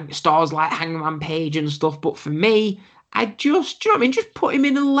around stars like Hangman Page and stuff. But for me, do you know what I mean? Just put him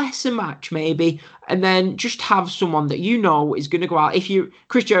in a lesser match, maybe, and then just have someone that you know is going to go out.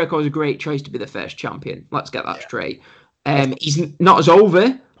 Chris Jericho is a great choice to be the first champion. Let's get that straight. He's not as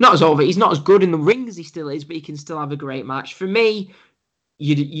over. He's not as good in the ring as he still is, but he can still have a great match. For me,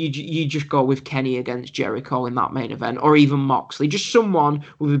 you just go with Kenny against Jericho in that main event, or even Moxley, just someone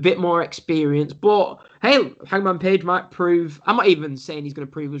with a bit more experience. But hey, Hangman Page might prove. I'm not even saying he's going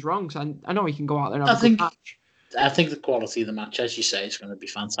to prove us wrong, because I know he can go out there and have a good match. I think the quality of the match, as you say, is going to be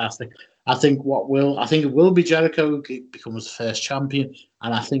fantastic. I think it will be Jericho who becomes the first champion,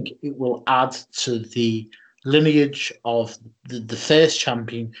 and I think it will add to the lineage of the first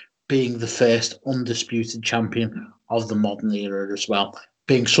champion being the first undisputed champion of the modern era as well.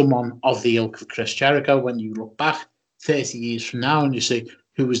 Being someone of the ilk of Chris Jericho, when you look back 30 years from now and you see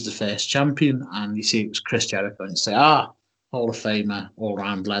who was the first champion, and you see it was Chris Jericho, and you say, Hall of Famer,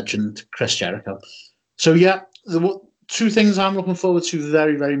 all-round legend, Chris Jericho. So yeah, the 2 things I'm looking forward to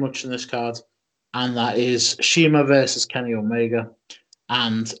very, very much in this card, and that is Shima versus Kenny Omega,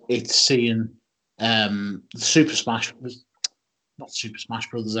 and it's seeing the Super Smash, not Super Smash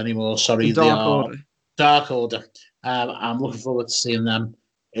Brothers anymore, sorry, Dark Order. I'm looking forward to seeing them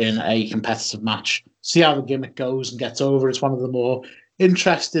in a competitive match, see how the gimmick goes and gets over. It's one of the more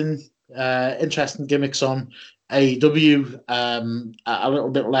interesting gimmicks on AEW, a little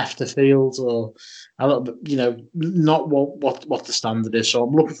bit left of field, or a little bit, not what the standard is. So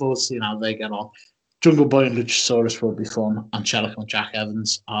I'm looking forward to seeing how they get on. Jungle Boy and Luchasaurus will be fun. Angelico and Jack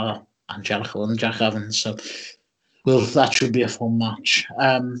Evans are Angelico and Jack Evans. So that should be a fun match.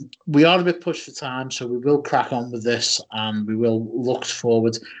 We are a bit pushed for time, so we will crack on with this, and we will look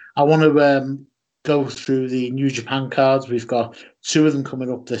forward. I want to go through the New Japan cards. We've got 2 of them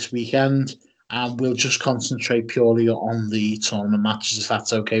coming up this weekend, and we'll just concentrate purely on the tournament matches, if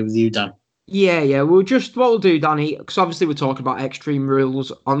that's okay with you, Dan. Yeah. What we'll do, Danny, because obviously we're talking about Extreme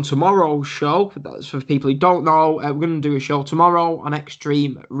Rules on tomorrow's show. That's for people who don't know. We're going to do a show tomorrow on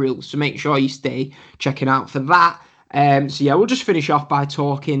Extreme Rules, so make sure you stay checking out for that. We'll just finish off by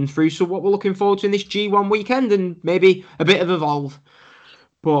talking through what we're looking forward to in this G1 weekend, and maybe a bit of Evolve.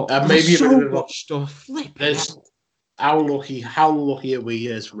 But maybe so much stuff. How lucky are we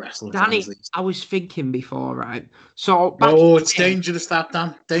as wrestlers? Danny, I was thinking before, right? So it's dangerous, that,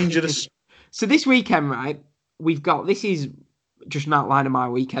 Dan. Dangerous. So this weekend, right, this is just an outline of my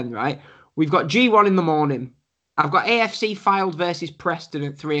weekend, right? We've got G1 in the morning. I've got AFC Filed versus Preston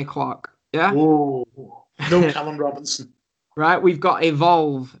at 3:00. Yeah? Whoa. No Callum Robinson. Right, we've got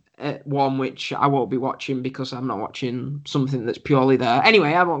Evolve at 1, which I won't be watching because I'm not watching something that's purely there.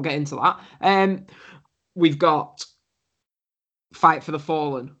 Anyway, I won't get into that. We've got Fight for the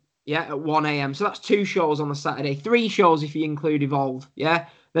Fallen, at 1 a.m. So that's 2 shows on the Saturday, 3 shows if you include Evolve, yeah?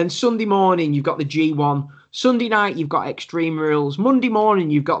 Then Sunday morning, you've got the G1. Sunday night, you've got Extreme Rules. Monday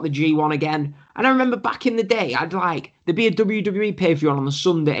morning, you've got the G1 again. And I remember back in the day, there'd be a WWE pay-per-view on the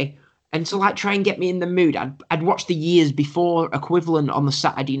Sunday, and to try and get me in the mood, I'd watch the years before equivalent on the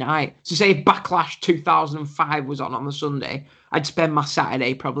Saturday night. So say if Backlash 2005 was on the Sunday, I'd spend my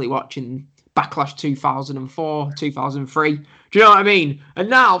Saturday probably watching Backlash 2004, 2003. Do you know what I mean? And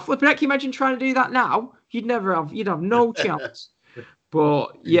now, flipping heck, imagine trying to do that now. You'd have no chance.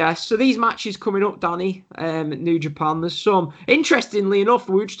 But yeah, so these matches coming up, Danny, at New Japan, there's some. Interestingly enough,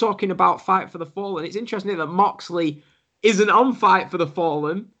 we were just talking about Fight for the Fallen. It's interesting that Moxley isn't on Fight for the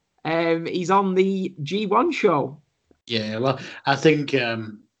Fallen. He's on the G1 show. Yeah, well, I think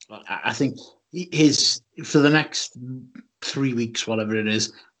his, for the next 3 weeks, whatever it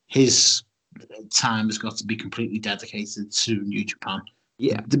is, his time has got to be completely dedicated to New Japan.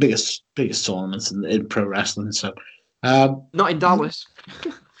 Yeah, the biggest tournament in pro wrestling. So, not in Dallas.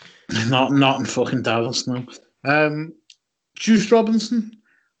 not in fucking Dallas, no. Juice Robinson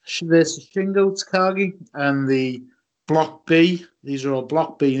versus Shingo Takagi, and the Block B. These are all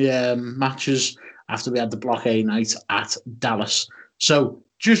Block B matches after we had the Block A night at Dallas. So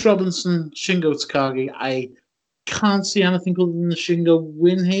Juice Robinson, Shingo Takagi. I can't see anything other than the Shingo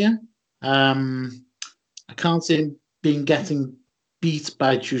win here. I can't see him getting beat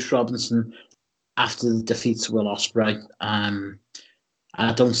by Juice Robinson after the defeat to Will Ospreay.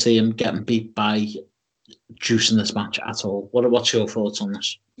 I don't see him getting beat by Juice in this match at all. What's your thoughts on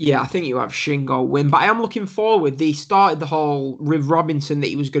this? Yeah, I think you have Shingo win, but I am looking forward. They started the whole with Robinson that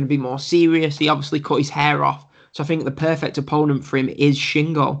he was going to be more serious. He obviously cut his hair off, so I think the perfect opponent for him is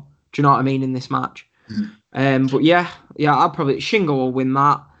Shingo. Do you know what I mean in this match? But yeah, I'll probably Shingo will win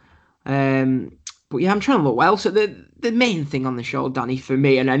that. But yeah, I'm trying to look well. So the main thing on the show, Danny, for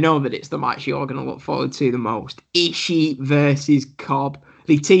me, and I know that it's the match you're going to look forward to the most, Ishii versus Cobb.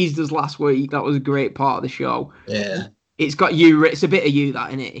 They teased us last week. That was a great part of the show. Yeah. It's got you. It's a bit of you, that,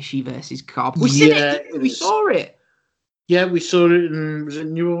 isn't it? Ishii versus Cobb. We saw it. Yeah, we saw it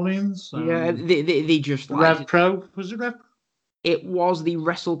in New Orleans. Yeah, they just like Rev Pro. Was it Rev? It was the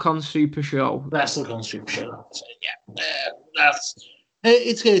WrestleCon Super Show. WrestleCon Super Show. Yeah,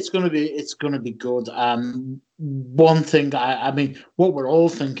 it's gonna be good. One thing I mean, what we're all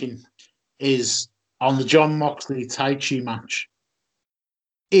thinking is on the Jon Moxley Tai Chi match.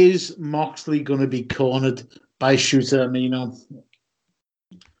 Is Moxley going to be cornered by Shota Umino?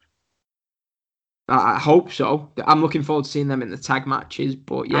 I hope so. I'm looking forward to seeing them in the tag matches.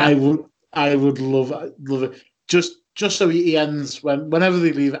 But yeah, I would love it. Just so he ends whenever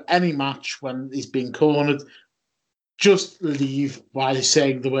they leave any match when he's being cornered, just leave while he's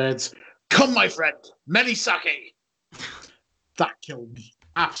saying the words, "Come, my friend, many sake." That killed me.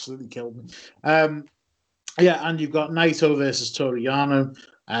 Absolutely killed me. Yeah, and you've got Naito versus Toru Yano.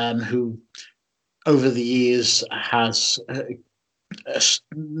 Who over the years has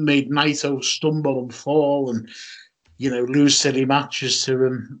made Naito stumble and fall and lose silly matches to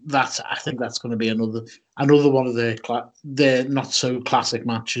him. I think that's going to be another one of their not so classic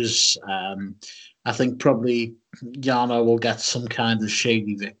matches. I think probably Yano will get some kind of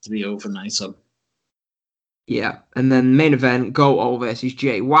shady victory over Naito. Yeah, and then main event Goto versus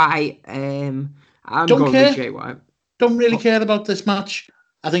Jay White. I'm going with Jay White. Don't really care about this match.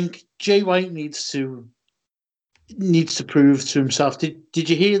 I think Jay White needs to prove to himself. Did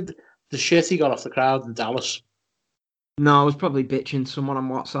you hear the shit he got off the crowd in Dallas? No, I was probably bitching someone on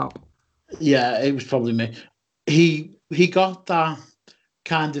WhatsApp. Yeah, it was probably me. He got that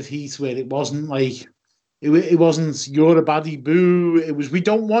kind of heat where it wasn't like it wasn't you're a baddie, boo. It was we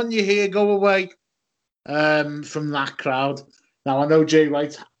don't want you here, go away. From that crowd. Now, I know Jay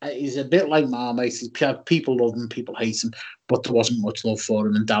White is a bit like Marmite. People love him, people hate him, but there wasn't much love for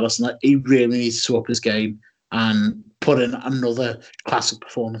him in Dallas, and he really needs to up his game and put in another classic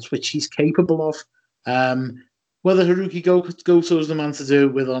performance, which he's capable of. Whether Haruki Goto is the man to do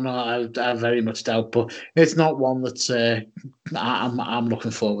it with or not, I very much doubt, but it's not one that I'm looking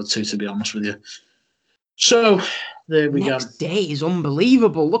forward to be honest with you. So, there we go. Next day is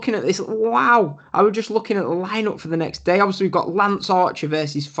unbelievable. Looking at this, wow. I was just looking at the lineup for the next day. Obviously, we've got Lance Archer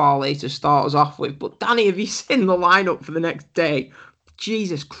versus Farley to start us off with. But, Danny, have you seen the lineup for the next day?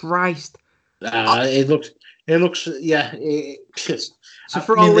 Jesus Christ. It looks, yeah. So,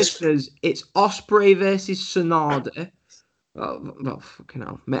 for all listeners, it's Ospreay versus Sonada. Well, fucking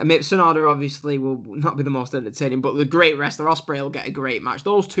hell. I mean, Sonada obviously will not be the most entertaining, but the great wrestler Ospreay will get a great match.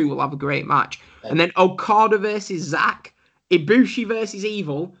 Those two will have a great match. And then Okada versus Zack, Ibushi versus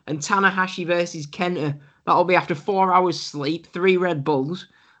Evil, and Tanahashi versus Kenta. That'll be after 4 hours sleep, 3 Red Bulls.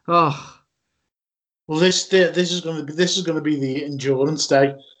 Oh. Well, this is going to be the endurance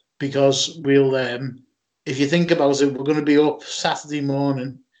day because we'll if you think about it, we're going to be up Saturday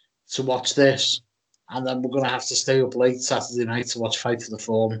morning to watch this. And then we're going to have to stay up late Saturday night to watch Fight for the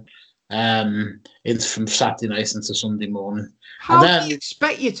Fallen from Saturday night into Sunday morning. How do you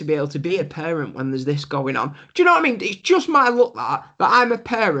expect you to be able to be a parent when there's this going on? Do you know what I mean? It's just my luck that I'm a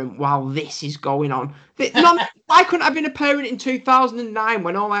parent while this is going on. Why couldn't I have been a parent in 2009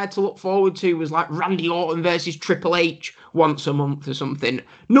 when all I had to look forward to was like Randy Orton versus Triple H once a month or something?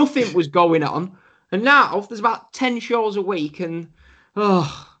 Nothing was going on. And now there's about 10 shows a week and...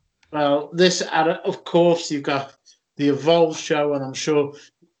 Well, of course, you've got the Evolve show, and I'm sure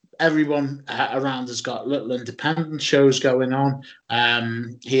everyone around has got little independent shows going on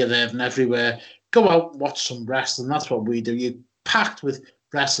here, there, and everywhere. Go out, watch some wrestling. That's what we do. You're packed with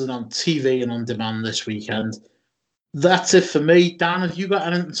wrestling on TV and on demand this weekend. That's it for me. Dan, have you got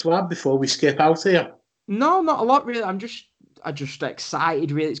anything to add before we skip out here? No, not a lot, really. I'm just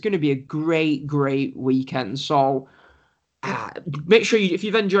excited, really. It's going to be a great, great weekend. So... Make sure if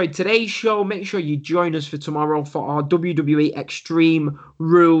you've enjoyed today's show, make sure you join us for tomorrow for our WWE Extreme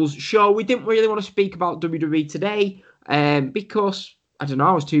Rules show. We didn't really want to speak about WWE today because, I don't know,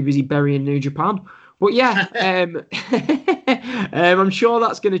 I was too busy burying New Japan. But yeah, I'm sure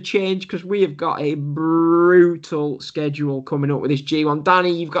that's going to change because we have got a brutal schedule coming up with this G1. Danny,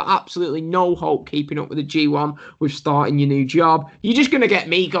 you've got absolutely no hope keeping up with the G1 with starting your new job. You're just going to get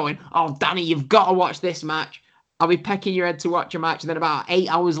me going, oh, Danny, you've got to watch this match. I'll be pecking your head to watch a match, and then about 8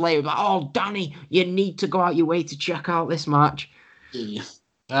 hours later, like, oh, Danny, you need to go out your way to check out this match. Yeah.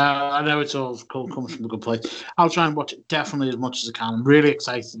 I know it's all comes from a good place. I'll try and watch it definitely as much as I can. I'm really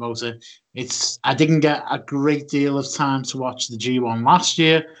excited about it. I didn't get a great deal of time to watch the G1 last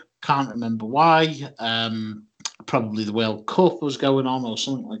year. Can't remember why. Probably the World Cup was going on or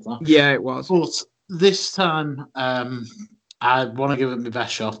something like that. Yeah, it was. But this time, I want to give it my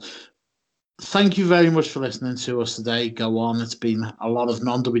best shot. Thank you very much for listening to us today. Go on. It's been a lot of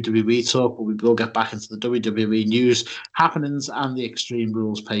non-WWE talk, but we will get back into the WWE news, happenings, and the Extreme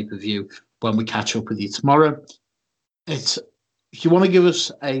Rules pay-per-view when we catch up with you tomorrow. If you want to give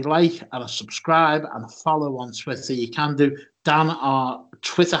us a like and a subscribe and a follow on Twitter, you can do. Dan, our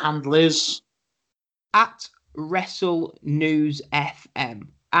Twitter handle is at WrestleNewsFM.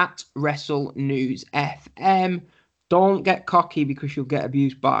 At WrestleNewsFM. Don't get cocky because you'll get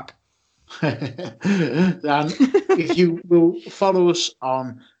abused back. And if you will follow us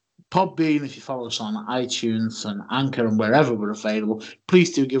on Podbean, if you follow us on iTunes and Anchor and wherever we're available,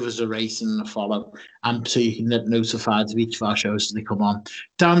 please do give us a rating and a follow, and so you can get notified of each of our shows as they come on.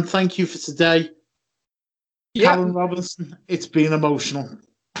 Dan, thank you for today. Callum Robinson, it's been emotional.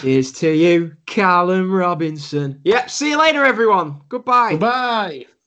 Here's to you, Callum Robinson. Yep, see you later, everyone. Goodbye. Goodbye.